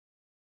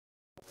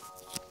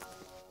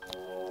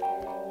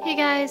Hey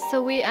guys,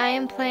 so I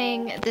am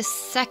playing the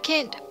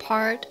second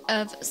part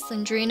of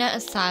Slendrina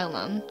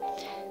Asylum.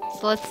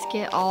 So let's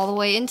get all the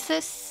way into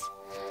this.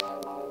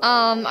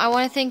 I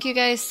want to thank you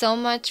guys so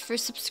much for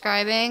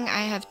subscribing.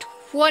 I have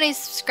 20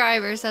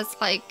 subscribers. That's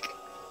like,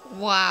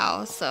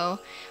 wow. So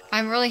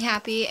I'm really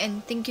happy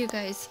and thank you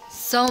guys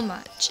so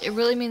much. It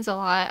really means a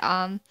lot.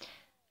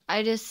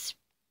 I just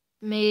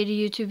made a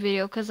YouTube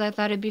video because I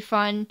thought it'd be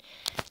fun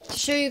to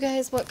show you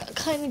guys what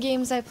kind of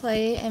games I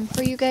play and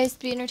for you guys to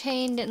be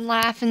entertained and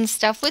laugh and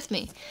stuff with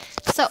me.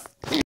 So,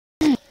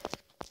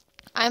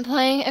 I'm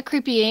playing a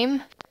creepy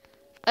game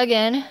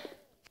again.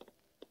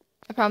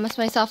 I promised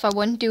myself I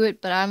wouldn't do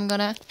it, but I'm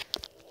gonna.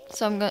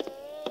 So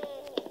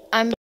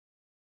I'm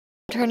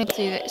turning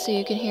it so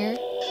you can hear.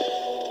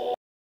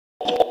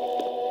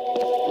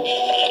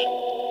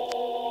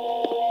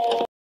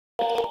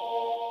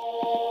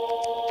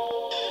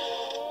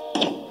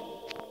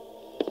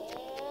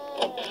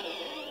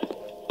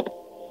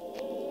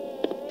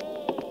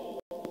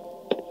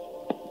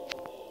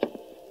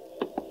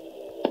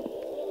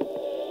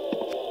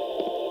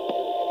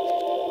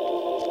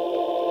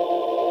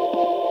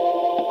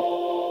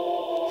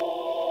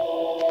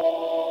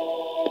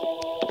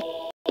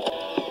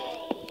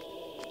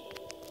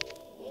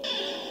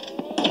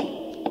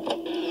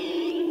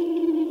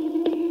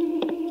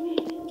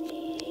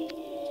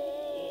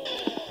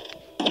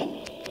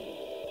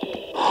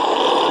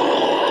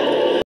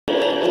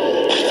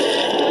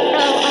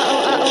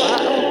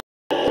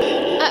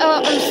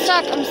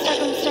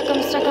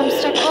 I'm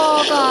stuck.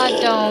 Oh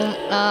god, don't.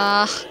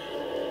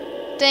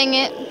 Dang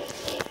it.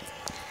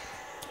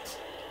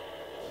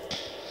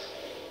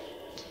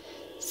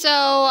 So,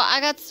 I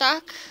got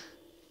stuck.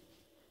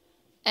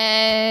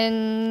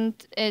 And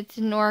it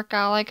didn't work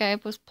out like I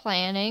was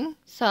planning.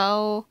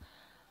 So,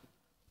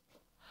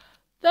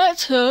 that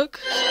took.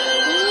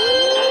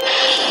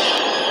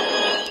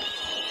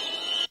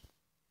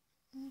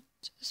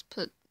 Just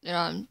put it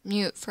on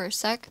mute for a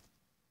sec.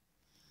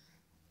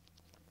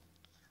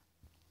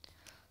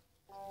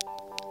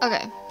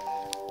 Okay,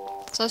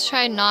 so let's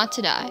try not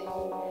to die.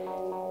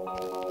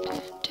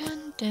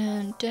 Dun,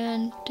 dun,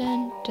 dun,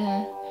 dun,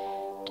 dun,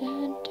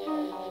 dun,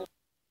 dun.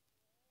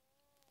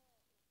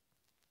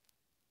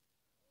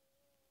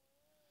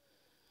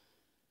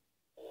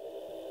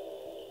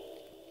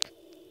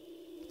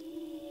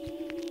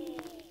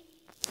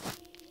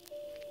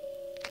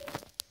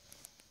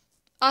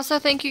 Also,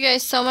 thank you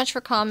guys so much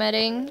for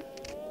commenting.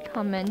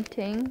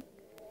 It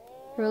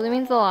really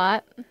means a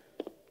lot.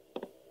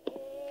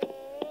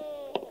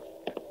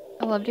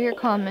 I love to hear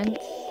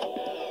comments.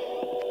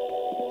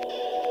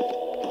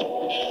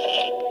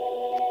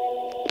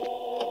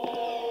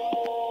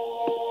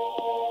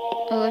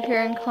 I love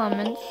hearing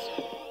comments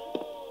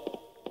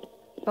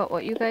about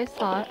what you guys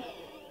thought.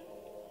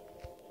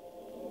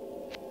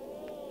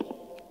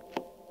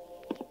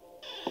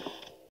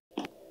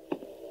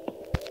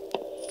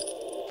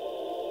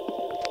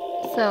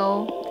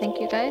 So, thank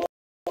you guys.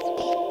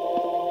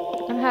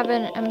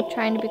 I'm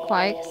trying to be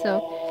quiet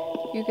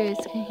so you guys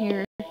can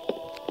hear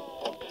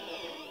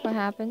what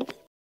happens.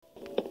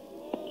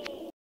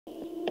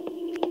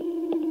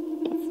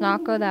 Let's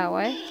not go that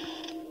way.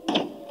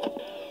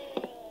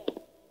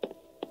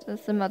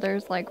 Since the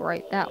mother's like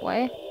right that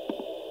way.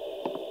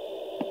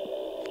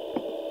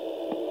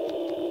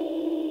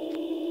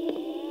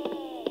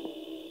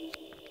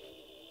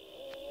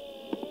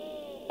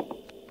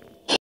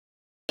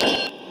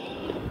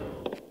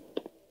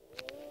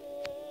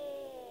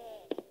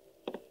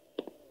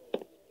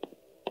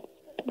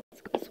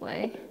 Let's go this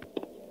way.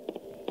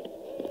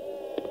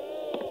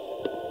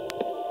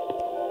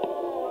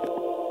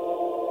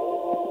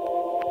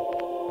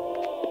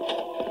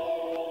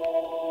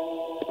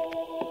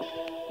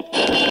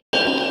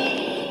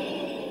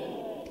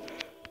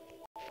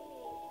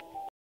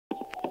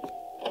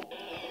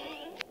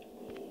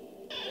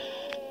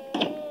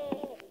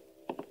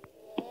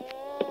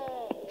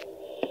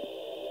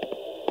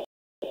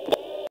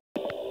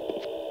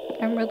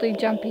 I'm really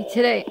jumpy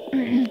today.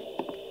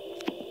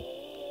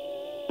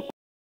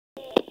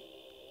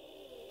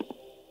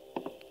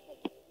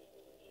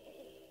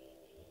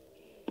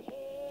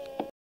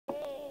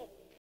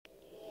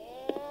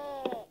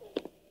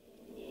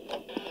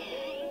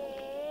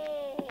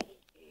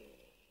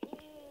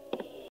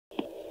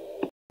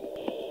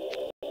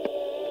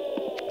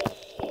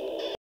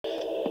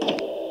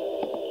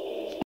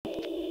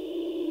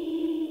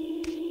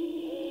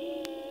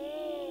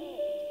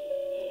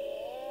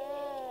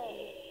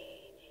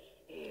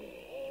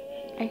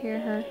 I hear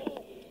her.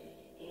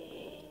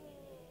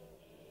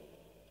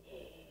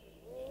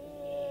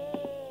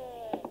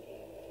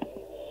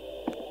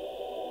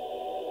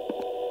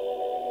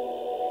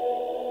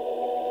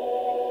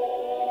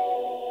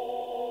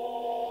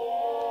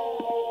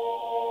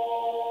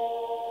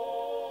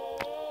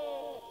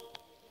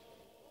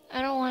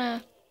 I don't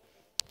want to,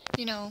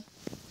 you know,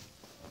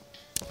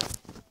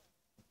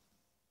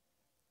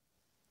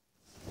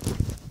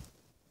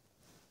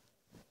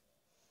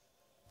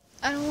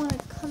 I don't want to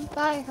come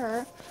by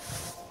her.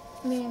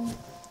 I mean,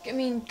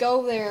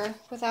 go there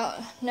without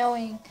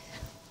knowing,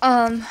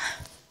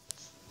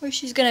 where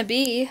she's gonna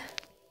be.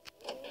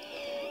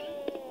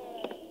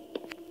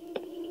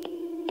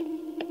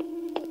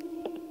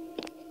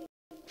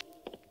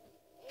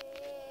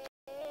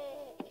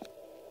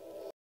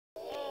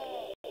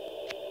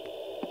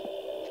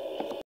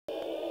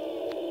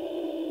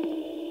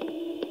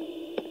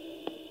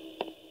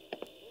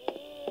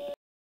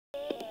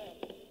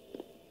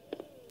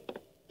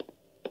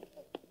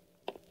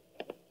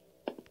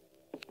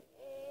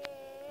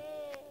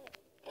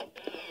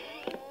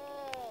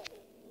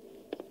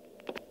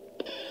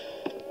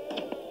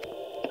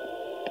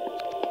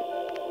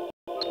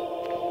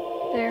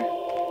 There.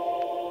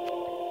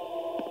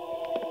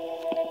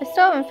 I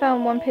still haven't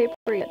found one paper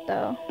yet,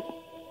 though.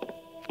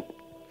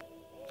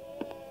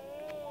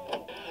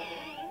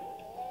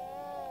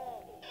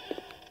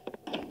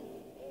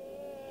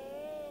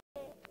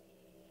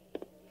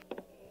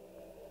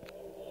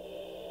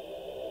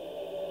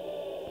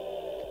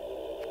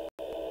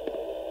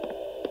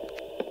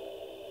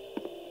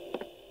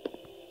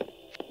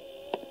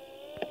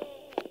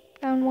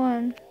 Found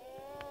one.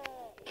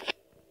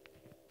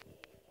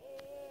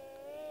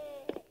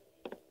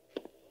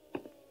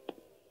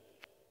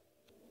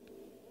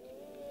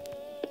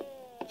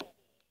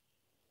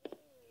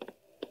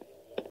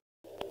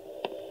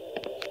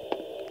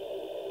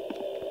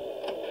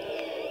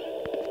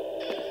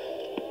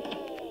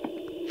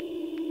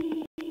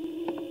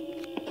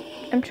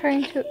 I'm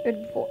trying to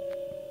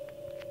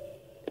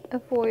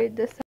avoid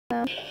this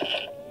sound.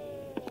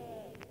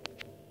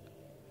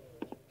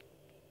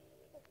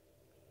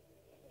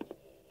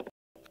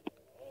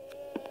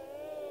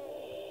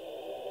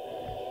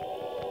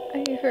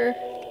 I hear her.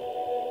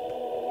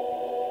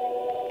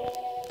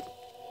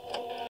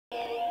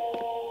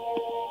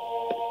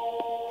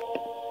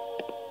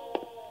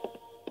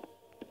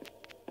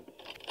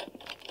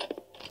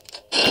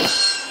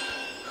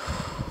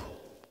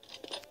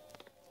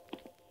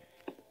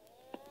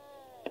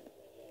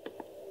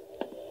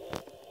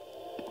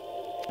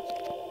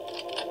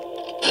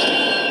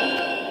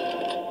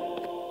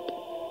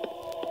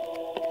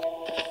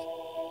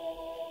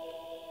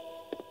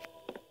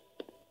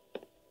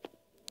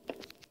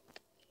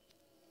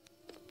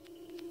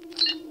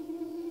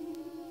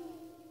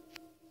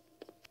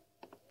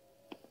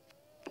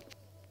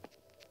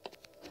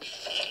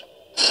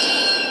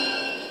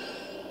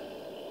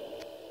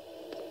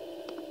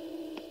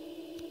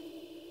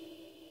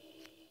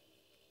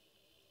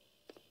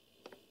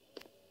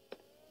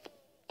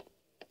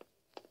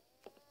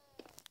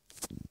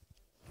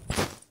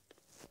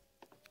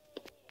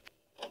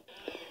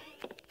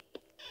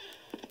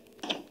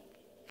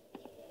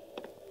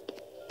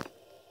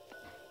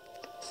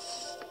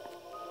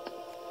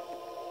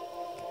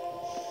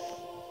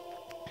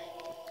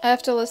 I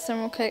have to listen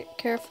real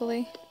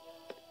carefully.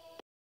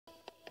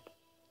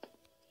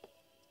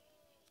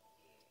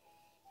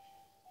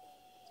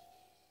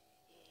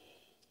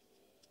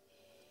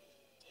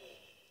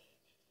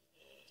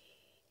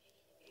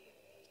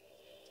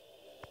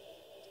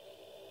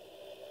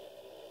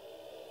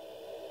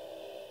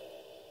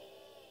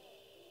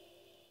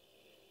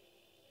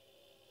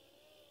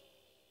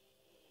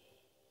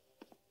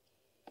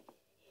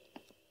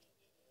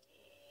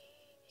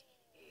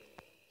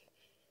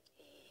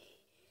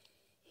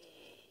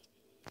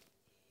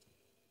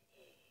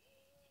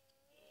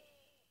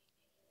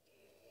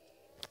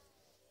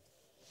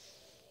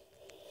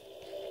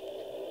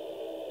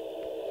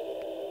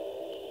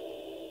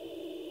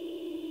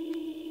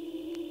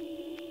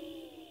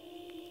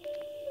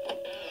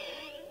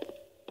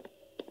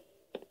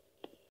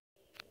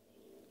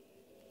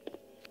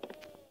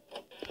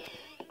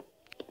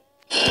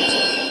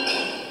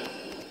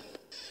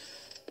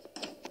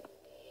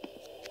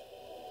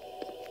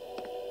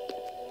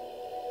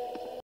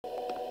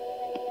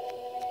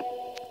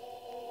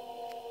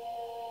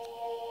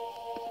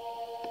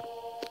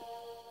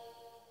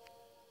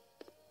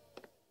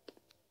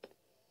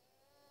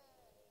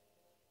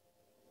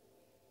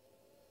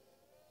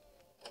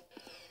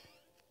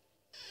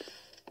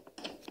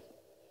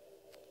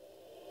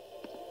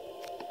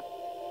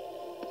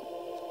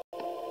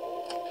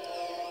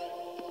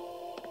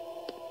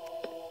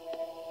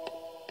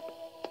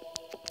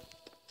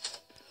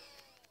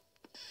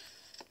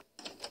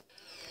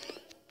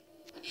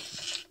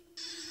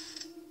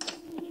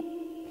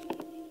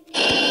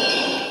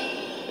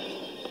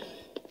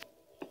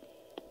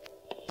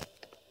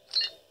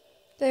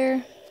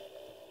 There.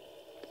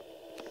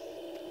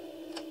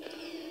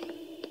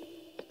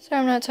 Sorry,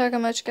 I'm not talking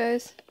much,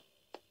 guys.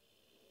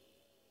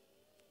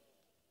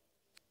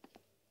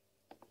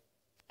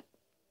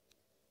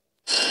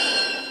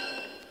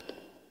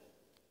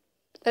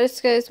 I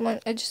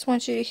just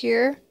want you to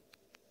hear.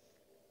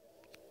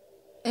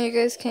 And you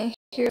guys can't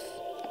hear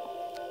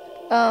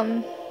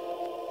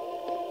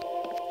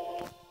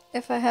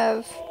if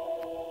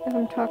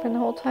I'm talking the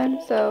whole time,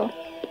 so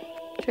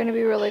I'm trying to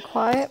be really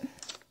quiet.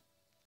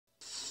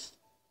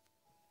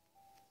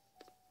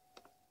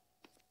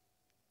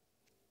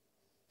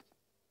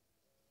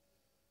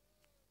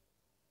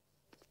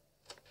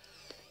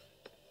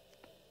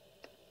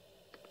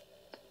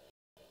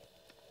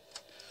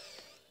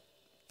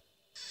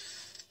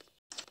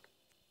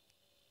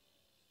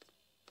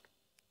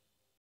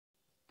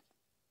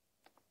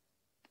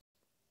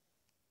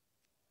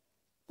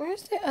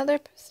 Where's the other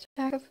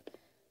stack of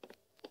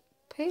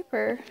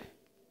paper?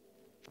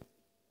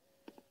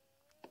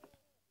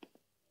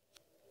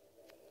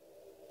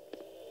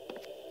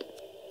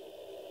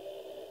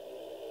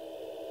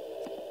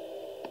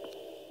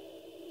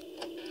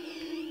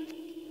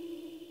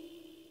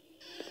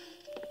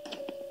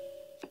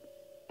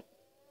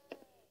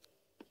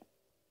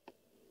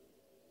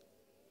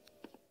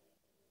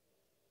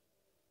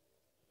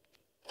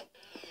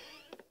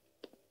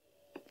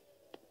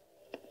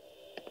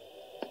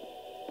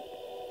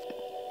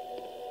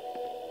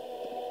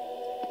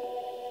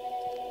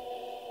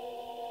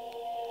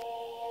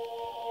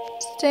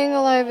 Staying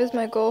alive is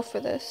my goal for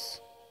this.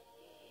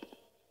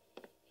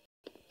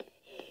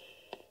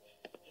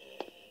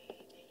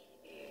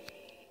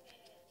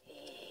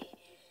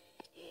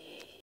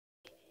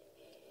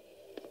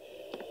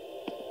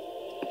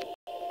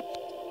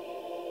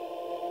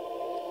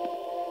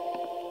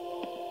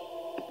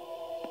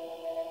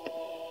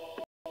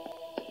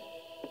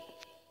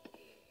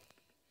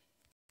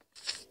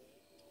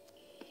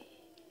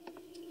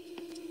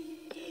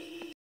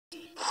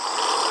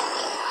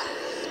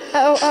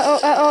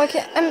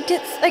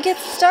 I get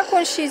stuck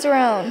when she's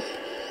around.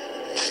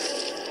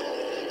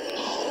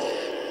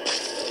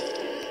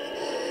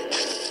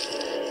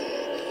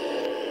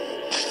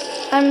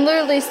 I'm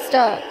literally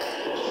stuck.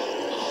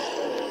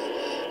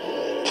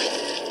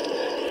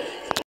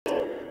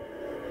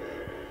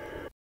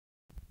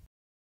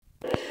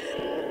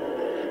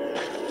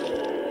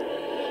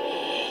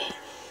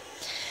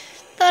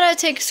 Thought I'd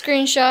take a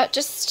screenshot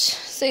just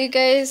so you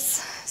guys,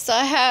 so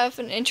I have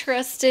an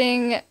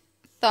interesting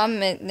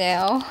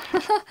thumbnail.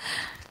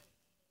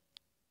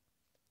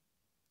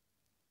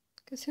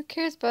 Because who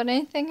cares about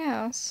anything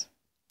else?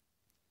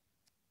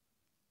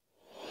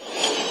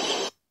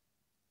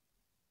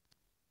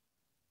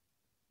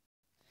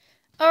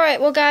 Alright,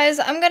 well guys,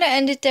 I'm gonna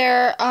end it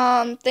there.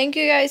 Thank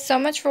you guys so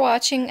much for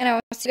watching, and I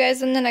will see you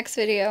guys in the next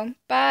video.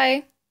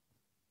 Bye!